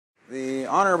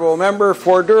honourable member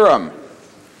for Durham.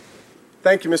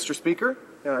 Thank you, Mr. Speaker,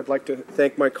 and I'd like to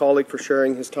thank my colleague for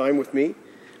sharing his time with me.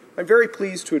 I'm very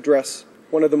pleased to address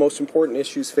one of the most important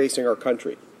issues facing our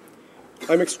country.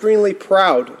 I'm extremely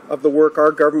proud of the work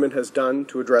our government has done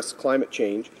to address climate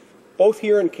change, both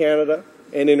here in Canada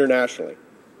and internationally.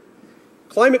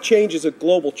 Climate change is a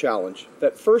global challenge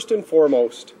that first and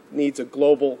foremost needs a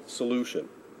global solution.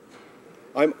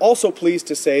 I'm also pleased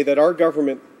to say that our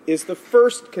government is the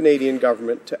first Canadian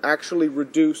government to actually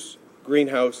reduce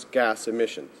greenhouse gas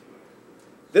emissions.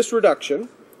 This reduction,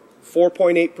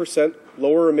 4.8%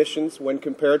 lower emissions when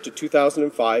compared to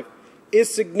 2005,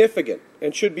 is significant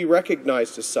and should be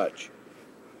recognized as such,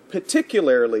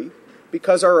 particularly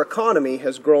because our economy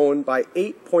has grown by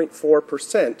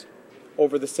 8.4%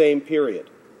 over the same period.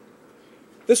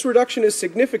 This reduction is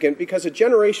significant because a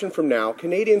generation from now,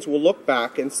 Canadians will look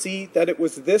back and see that it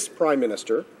was this Prime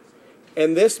Minister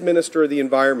and this Minister of the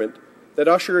Environment that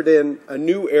ushered in a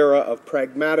new era of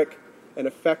pragmatic and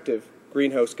effective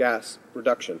greenhouse gas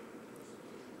reduction.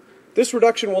 This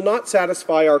reduction will not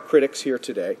satisfy our critics here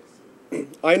today.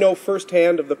 I know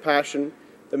firsthand of the passion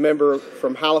the member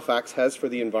from Halifax has for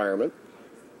the environment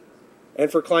and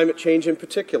for climate change in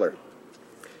particular.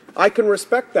 I can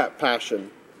respect that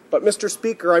passion, but Mr.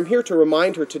 Speaker, I'm here to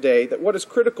remind her today that what is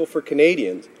critical for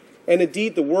Canadians, and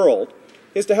indeed the world,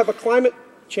 is to have a climate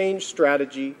change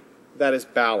strategy that is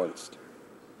balanced.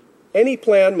 Any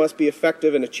plan must be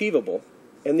effective and achievable,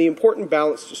 and the important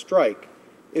balance to strike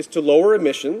is to lower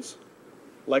emissions,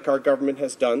 like our government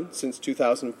has done since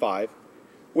 2005,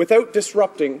 without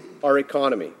disrupting our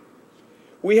economy.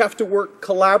 We have to work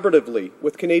collaboratively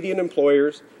with Canadian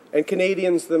employers and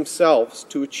Canadians themselves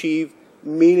to achieve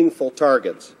meaningful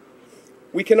targets.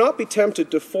 We cannot be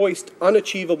tempted to foist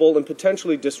unachievable and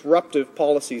potentially disruptive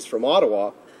policies from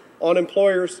Ottawa on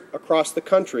employers across the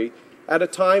country at a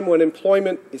time when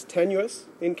employment is tenuous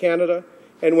in Canada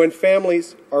and when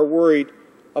families are worried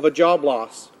of a job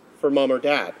loss for mom or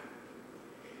dad.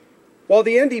 While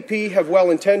the NDP have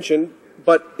well-intentioned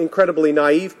but incredibly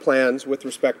naive plans with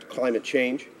respect to climate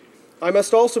change, I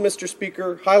must also, Mr.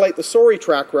 Speaker, highlight the sorry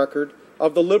track record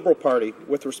of the Liberal Party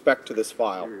with respect to this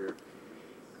file.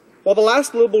 While the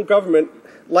last Liberal government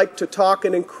liked to talk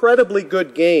an incredibly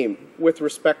good game with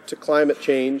respect to climate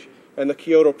change and the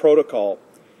Kyoto Protocol,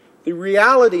 the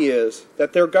reality is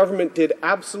that their government did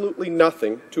absolutely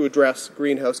nothing to address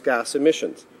greenhouse gas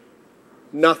emissions.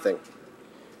 Nothing.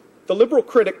 The Liberal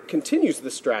critic continues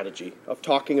the strategy of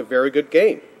talking a very good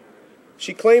game.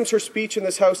 She claims her speech in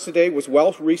this House today was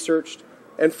well-researched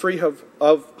and free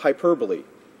of hyperbole.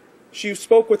 She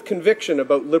spoke with conviction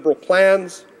about Liberal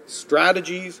plans,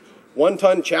 strategies,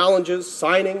 one-ton challenges,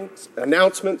 signings,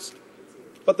 announcements.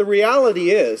 But the reality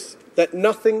is that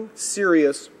nothing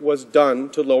serious was done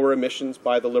to lower emissions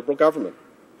by the Liberal government.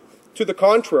 To the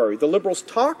contrary, the Liberals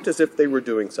talked as if they were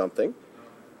doing something,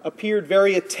 appeared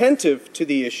very attentive to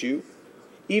the issue,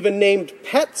 even named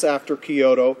pets after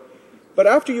Kyoto, but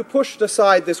after you pushed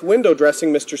aside this window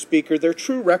dressing, Mr. Speaker, their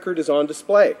true record is on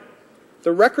display.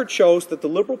 The record shows that the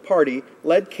Liberal Party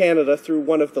led Canada through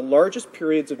one of the largest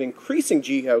periods of increasing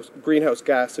greenhouse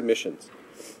gas emissions.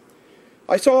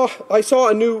 I saw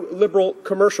a new Liberal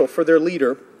commercial for their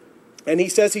leader, and he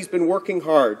says he's been working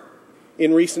hard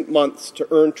in recent months to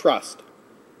earn trust.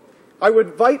 I would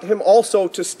invite him also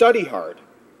to study hard.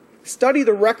 Study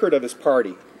the record of his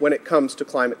party when it comes to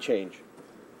climate change.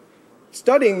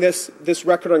 Studying this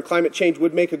record on climate change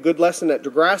would make a good lesson at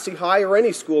Degrassi High or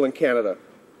any school in Canada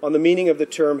on the meaning of the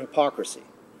term hypocrisy.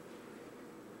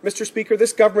 Mr. Speaker,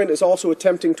 this government is also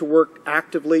attempting to work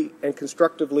actively and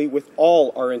constructively with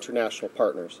all our international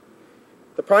partners.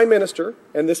 The Prime Minister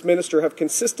and this Minister have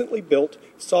consistently built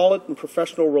solid and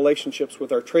professional relationships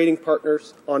with our trading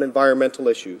partners on environmental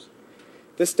issues.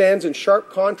 This stands in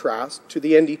sharp contrast to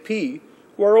the NDP,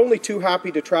 who are only too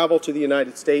happy to travel to the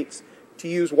United States to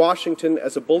use Washington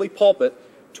as a bully pulpit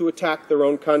to attack their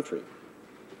own country.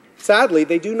 Sadly,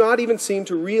 they do not even seem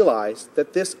to realize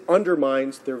that this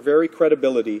undermines their very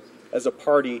credibility as a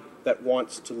party that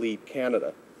wants to lead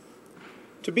Canada.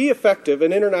 To be effective,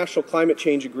 an international climate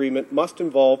change agreement must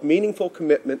involve meaningful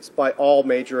commitments by all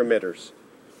major emitters.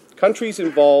 Countries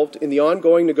involved in the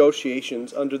ongoing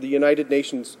negotiations under the United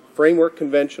Nations Framework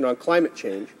Convention on Climate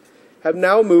Change have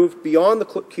now moved beyond the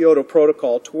Kyoto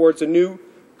Protocol towards a new,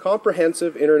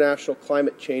 comprehensive international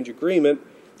climate change agreement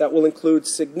that will include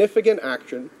significant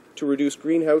action to reduce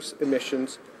greenhouse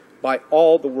emissions by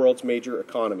all the world's major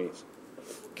economies.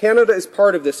 Canada is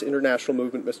part of this international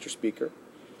movement, Mr. Speaker.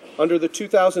 Under the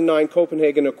 2009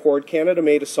 Copenhagen Accord, Canada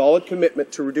made a solid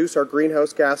commitment to reduce our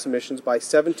greenhouse gas emissions by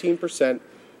 17%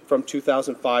 from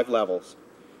 2005 levels.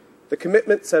 The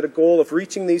commitment set a goal of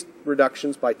reaching these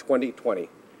reductions by 2020.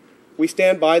 We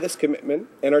stand by this commitment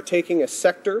and are taking a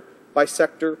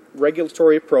sector-by-sector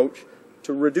regulatory approach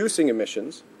to reducing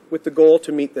emissions with the goal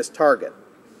to meet this target.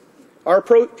 Our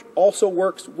approach also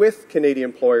works with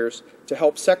Canadian employers to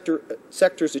help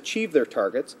sectors achieve their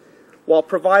targets while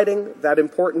providing that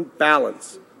important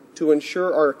balance to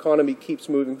ensure our economy keeps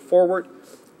moving forward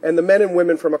and the men and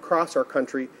women from across our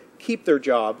country keep their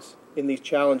jobs in these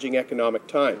challenging economic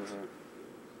times.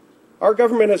 Our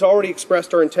government has already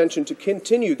expressed our intention to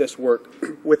continue this work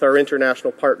with our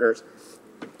international partners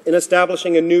in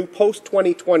establishing a new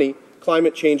post-2020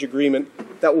 climate change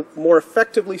agreement that will more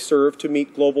effectively serve to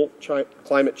meet global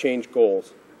climate change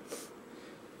goals.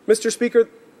 Mr. Speaker,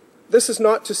 this is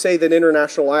not to say that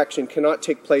international action cannot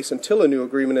take place until a new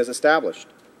agreement is established.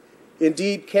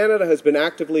 Indeed, Canada has been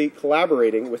actively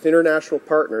collaborating with international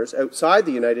partners outside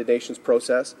the United Nations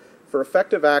process for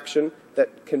effective action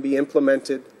that can be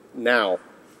implemented now.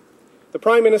 The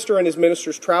Prime Minister and his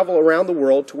ministers travel around the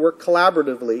world to work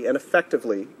collaboratively and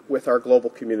effectively with our global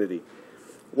community,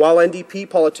 while NDP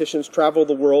politicians travel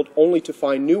the world only to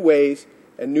find new ways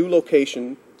and new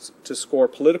locations to score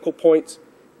political points,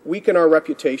 weaken our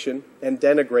reputation, and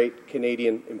denigrate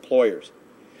Canadian employers.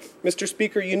 Mr.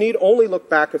 Speaker, you need only look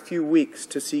back a few weeks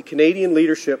to see Canadian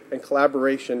leadership and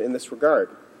collaboration in this regard.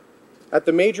 At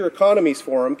the Major Economies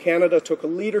Forum, Canada took a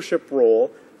leadership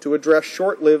role to address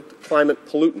short-lived climate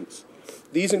pollutants.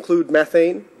 These include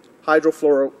methane,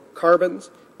 hydrofluorocarbons,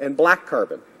 and black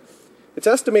carbon. It's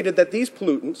estimated that these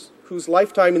pollutants, whose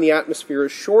lifetime in the atmosphere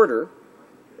is shorter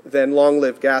than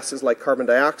long-lived gases like carbon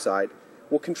dioxide,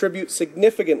 will contribute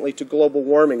significantly to global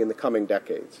warming in the coming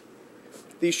decades.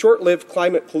 These short-lived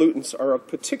climate pollutants are of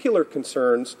particular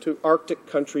concerns to Arctic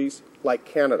countries like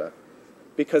Canada,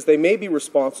 because they may be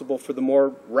responsible for the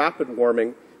more rapid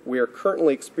warming we are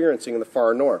currently experiencing in the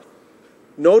far north,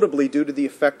 notably due to the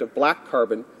effect of black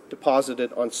carbon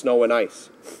deposited on snow and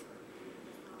ice.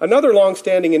 Another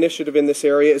long-standing initiative in this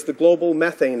area is the Global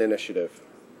Methane Initiative.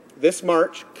 This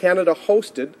March, Canada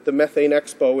hosted the Methane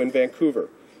Expo in Vancouver,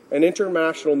 an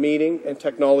international meeting and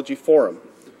technology forum.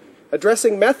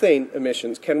 Addressing methane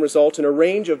emissions can result in a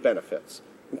range of benefits,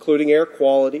 including air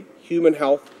quality, human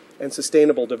health, and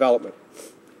sustainable development.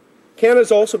 Canada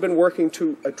has also been working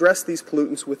to address these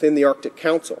pollutants within the Arctic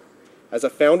Council as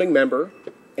a founding member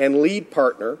and lead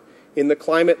partner in the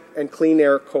Climate and Clean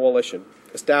Air Coalition,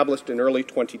 established in early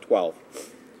 2012.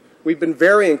 We've been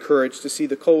very encouraged to see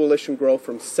the coalition grow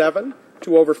from 7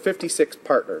 to over 56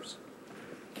 partners.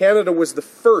 Canada was the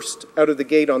first out of the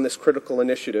gate on this critical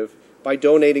initiative by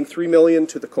donating $3 million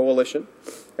to the coalition,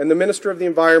 and the Minister of the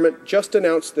Environment just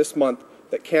announced this month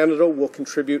that Canada will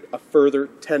contribute a further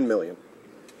 $10 million.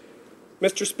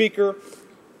 Mr. Speaker,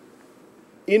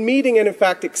 in meeting and in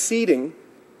fact exceeding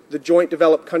the joint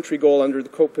developed country goal under the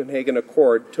Copenhagen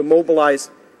Accord to mobilize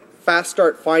fast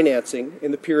start financing in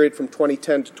the period from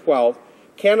 2010 to 12,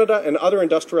 Canada and other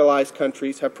industrialized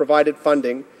countries have provided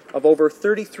funding of over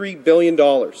 $33 billion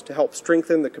to help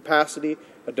strengthen the capacity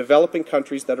of developing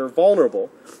countries that are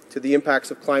vulnerable to the impacts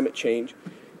of climate change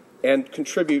and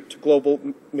contribute to global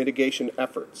mitigation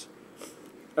efforts.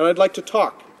 And I'd like to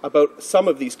talk about some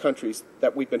of these countries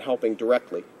that we've been helping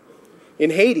directly. In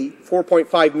Haiti,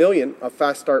 $4.5 million of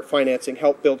Fast Start financing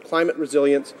helped build climate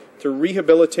resilience through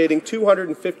rehabilitating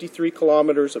 253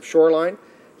 kilometers of shoreline,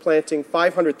 planting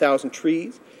 500,000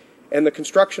 trees, and the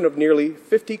construction of nearly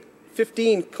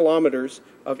 15 kilometers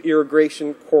of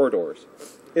irrigation corridors.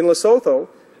 In Lesotho,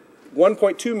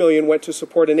 $1.2 million went to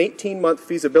support an 18-month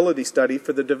feasibility study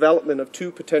for the development of 2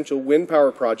 potential wind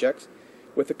power projects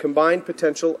with a combined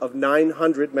potential of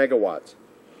 900 megawatts.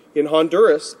 In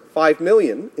Honduras, $5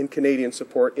 million in Canadian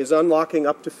support is unlocking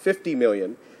up to $50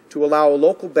 million to allow a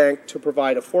local bank to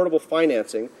provide affordable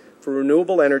financing for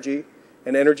renewable energy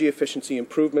and energy efficiency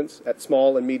improvements at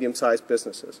small and medium-sized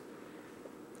businesses.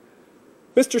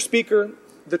 Mr. Speaker,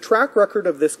 the track record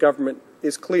of this government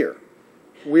is clear.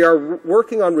 We are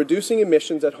working on reducing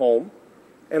emissions at home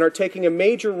and are taking a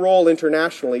major role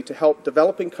internationally to help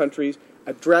developing countries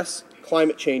address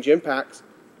climate change impacts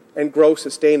and grow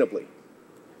sustainably.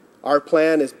 Our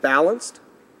plan is balanced,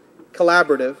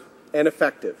 collaborative, and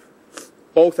effective,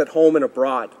 both at home and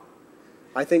abroad.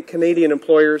 I think Canadian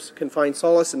employers can find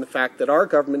solace in the fact that our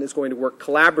government is going to work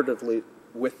collaboratively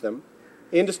with them,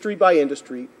 industry by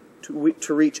industry,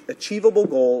 to reach achievable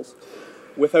goals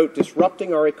without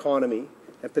disrupting our economy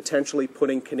and potentially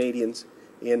putting Canadians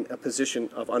in a position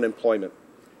of unemployment.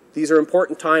 These are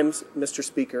important times, Mr.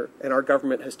 Speaker, and our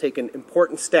government has taken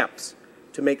important steps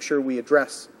to make sure we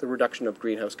address the reduction of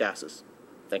greenhouse gases.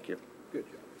 Thank you. Good.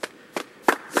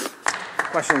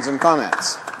 Questions and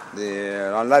comments?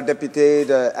 La députée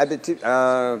de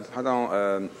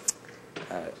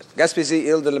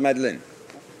Gaspésie-Île-de-la-Madeleine.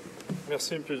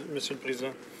 Merci, Monsieur le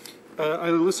Président. I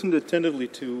listened attentively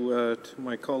to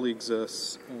my colleague's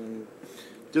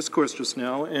discourse just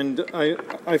now, and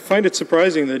I find it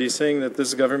surprising that he's saying that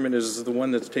this government is the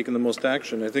one that's taken the most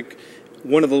action. I think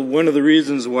one of the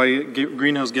reasons why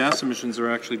greenhouse gas emissions are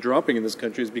actually dropping in this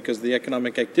country is because the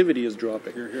economic activity is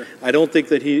dropping. I don't think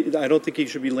he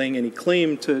should be laying any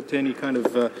claim to any kind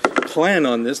of plan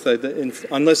on this,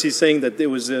 unless he's saying that it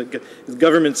was the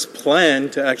government's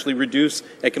plan to actually reduce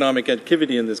economic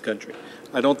activity in this country.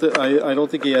 I don't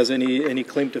think he has any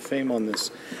claim to fame on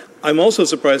this. I'm also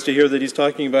surprised to hear that he's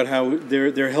talking about how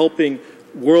they're helping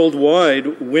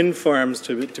worldwide wind farms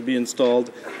to be installed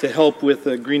to help with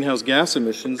greenhouse gas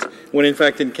emissions, when in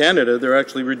fact in Canada they're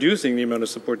actually reducing the amount of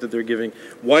support that they're giving.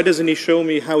 Why doesn't he show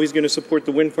me how he's going to support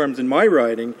the wind farms in my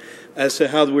riding as to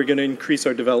how we're going to increase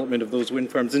our development of those wind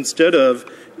farms, instead of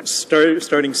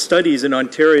starting studies in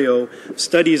Ontario,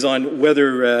 studies on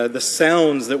whether the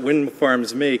sounds that wind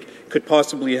farms make could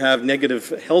possibly have negative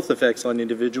health effects on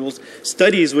individuals,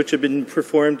 studies which have been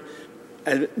performed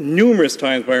numerous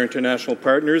times by our international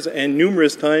partners and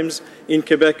numerous times in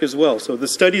Quebec as well. So the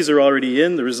studies are already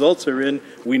in, the results are in,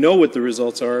 we know what the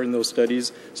results are in those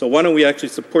studies, so why don't we actually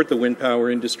support the wind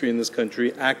power industry in this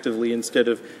country actively instead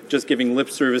of just giving lip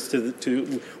service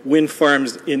to wind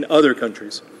farms in other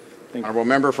countries. Thank you. Honourable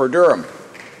Member for Durham.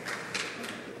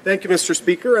 Thank you, Mr.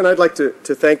 Speaker, and I'd like to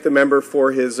thank the member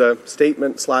for his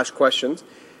statement/questions.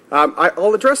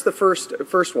 I'll address the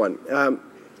first one.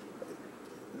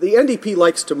 The NDP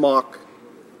likes to mock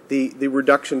the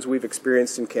reductions we've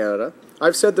experienced in Canada.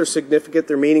 I've said they're significant,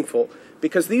 they're meaningful,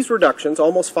 because these reductions,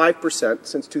 almost 5%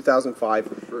 since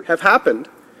 2005, have happened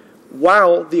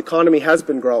while the economy has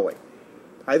been growing.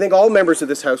 I think all members of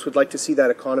this House would like to see that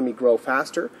economy grow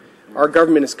faster. Our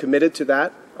government is committed to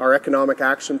that. Our economic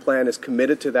action plan is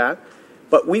committed to that.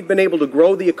 But we've been able to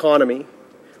grow the economy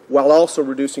while also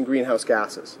reducing greenhouse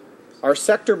gases. Our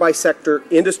sector-by-sector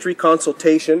industry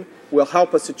consultation will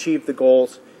help us achieve the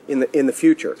goals in the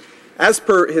future. As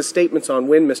per his statements on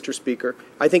wind, Mr. Speaker,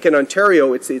 I think in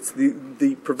Ontario it's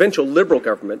the provincial Liberal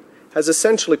government has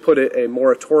essentially put a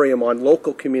moratorium on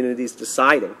local communities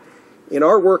deciding. In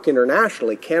our work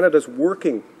internationally, Canada's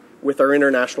working with our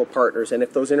international partners, and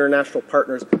if those international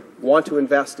partners want to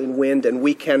invest in wind and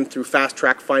we can, through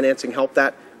fast-track financing, help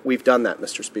that, we've done that,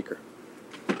 Mr. Speaker.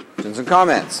 Questions and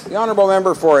comments. The Honourable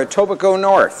Member for Etobicoke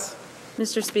North.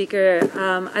 Mr. Speaker,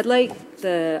 I'd like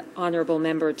the honourable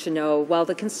member to know, while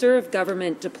the Conservative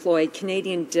government deployed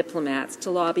Canadian diplomats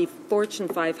to lobby Fortune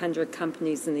 500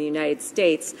 companies in the United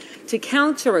States to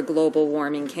counter a global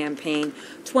warming campaign,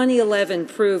 2011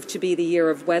 proved to be the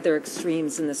year of weather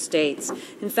extremes in the States.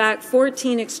 In fact,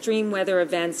 14 extreme weather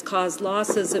events caused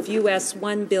losses of US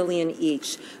 $1 billion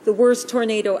each. The worst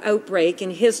tornado outbreak in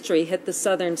history hit the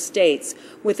southern states,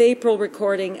 with April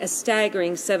recording a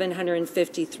staggering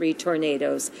 753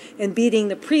 tornadoes and beating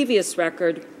the previous record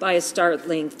by a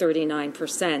startling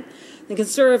 39%. The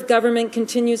Conservative government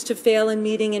continues to fail in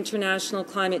meeting international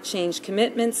climate change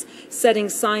commitments, setting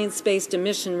science-based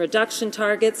emission reduction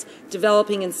targets,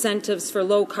 developing incentives for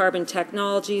low-carbon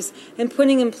technologies, and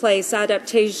putting in place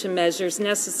adaptation measures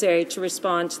necessary to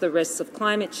respond to the risks of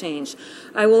climate change.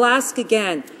 I will ask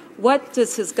again, what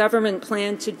does his government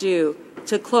plan to do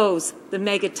to close the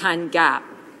megaton gap?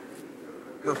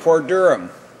 For Durham.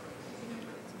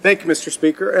 Thank you, Mr.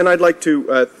 Speaker, and I'd like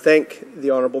to thank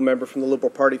the honourable member from the Liberal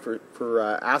Party for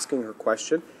asking her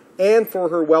question and for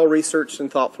her well-researched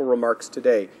and thoughtful remarks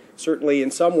today. Certainly, in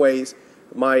some ways,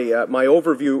 my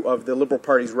overview of the Liberal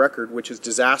Party's record, which is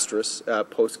disastrous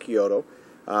post-Kyoto,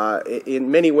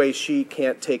 in many ways she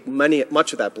can't take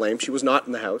much of that blame. She was not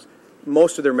in the House.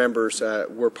 Most of their members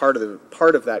were part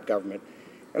of that government.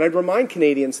 And I'd remind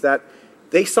Canadians that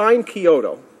they signed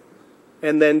Kyoto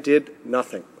and then did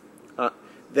nothing.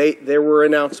 There were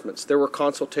announcements, there were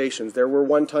consultations, there were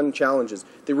one-ton challenges.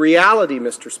 The reality,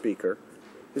 Mr. Speaker,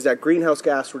 is that greenhouse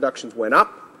gas reductions went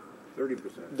up.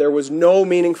 30%. There was no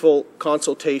meaningful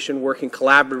consultation working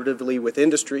collaboratively with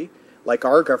industry, like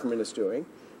our government is doing.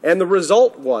 And the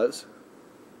result was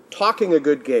talking a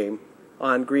good game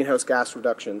on greenhouse gas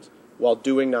reductions while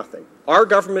doing nothing. Our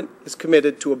government is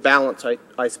committed to a balance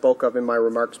I spoke of in my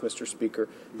remarks, Mr. Speaker.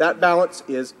 That balance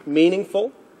is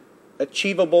meaningful,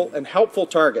 achievable and helpful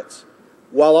targets,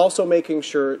 while also making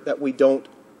sure that we don't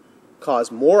cause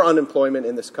more unemployment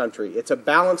in this country. It's a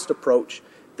balanced approach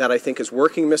that I think is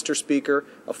working, Mr. Speaker,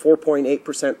 a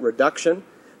 4.8% reduction,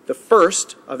 the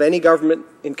first of any government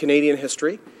in Canadian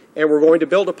history, and we're going to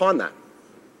build upon that.